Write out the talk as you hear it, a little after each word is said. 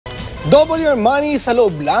Double your money sa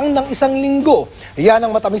loob lang ng isang linggo. Yan ang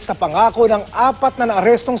matamis na pangako ng apat na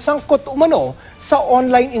naarestong sangkot umano sa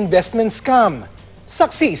online investment scam.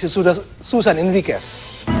 Saksi si Susan Enriquez.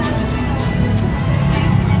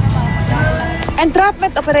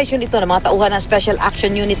 Entrapment operation ito ng mga tauhan ng Special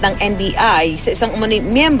Action Unit ng NBI sa isang umano'y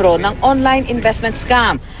miyembro ng online investment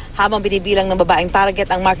scam. Habang binibilang ng babaeng target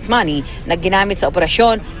ang marked money na ginamit sa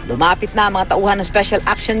operasyon, lumapit na ang mga tauhan ng Special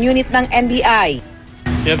Action Unit ng NBI.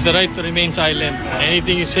 You have the right to remain silent.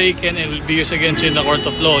 Anything you say can and will be used against you in the court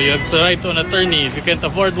of law. You have the right to an attorney. If you can't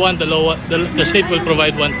afford one, the state will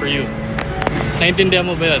provide one for you. Naintindihan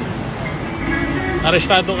mo ba yan?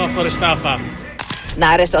 Arestado ka for estafa.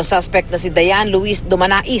 Naaresto ang suspect na si Dayan Luis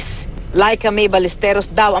Dumanais. Laika May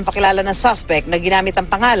Ballesteros daw ang pakilala ng suspect na ginamit ang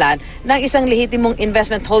pangalan ng isang lehitimong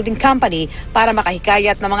investment holding company para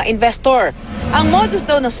makahikayat ng mga investor. Ang modus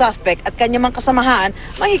daw ng suspect at kanyang mga kasamahan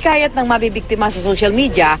mahikayat ng mabibiktima sa social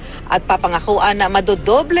media at papangakuan na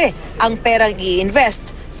madodoble ang perang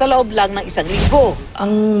i-invest sa loob lang ng isang linggo.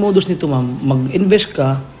 Ang modus nito, ma'am, mag-invest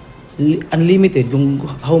ka unlimited kung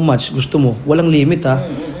how much gusto mo. Walang limit, ha.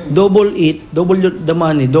 Double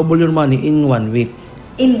your money in 1 week.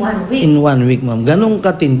 In 1 week? In 1 week, ma'am. Ganong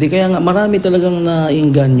katindi. Kaya nga marami talagang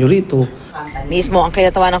nainganyo rito. Mismo ang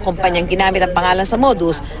kinatawan ng kumpanyang ginamit ang pangalan sa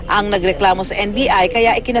modus ang nagreklamo sa NBI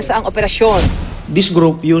kaya ikinasa ang operasyon. This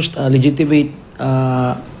group used a legitimate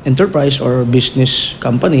enterprise or business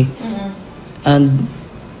company and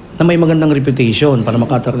na may magandang reputation para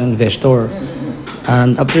makatar ng investor.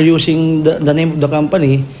 And after using the name of the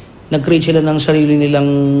company, nag-create sila ng sarili nilang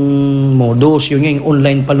modus, yun yung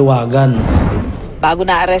online paluwagan. Bago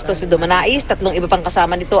naaresto si Dumanais, 3 iba pang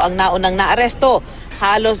kasama nito ang naunang naaresto.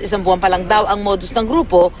 Halos 1 buwan pa lang daw ang modus ng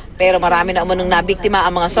grupo, pero marami na umunong nabiktima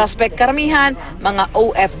ang mga suspect, karamihan mga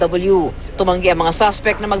OFW. Tumanggi ang mga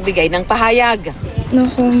suspect na magbigay ng pahayag. No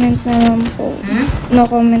comment na lang po. No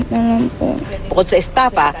comment na lang po. Bukod sa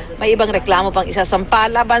estafa, may ibang reklamo pang isasampa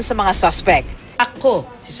laban sa mga suspect. Ako,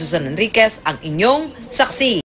 si Susan Enriquez, ang inyong saksi.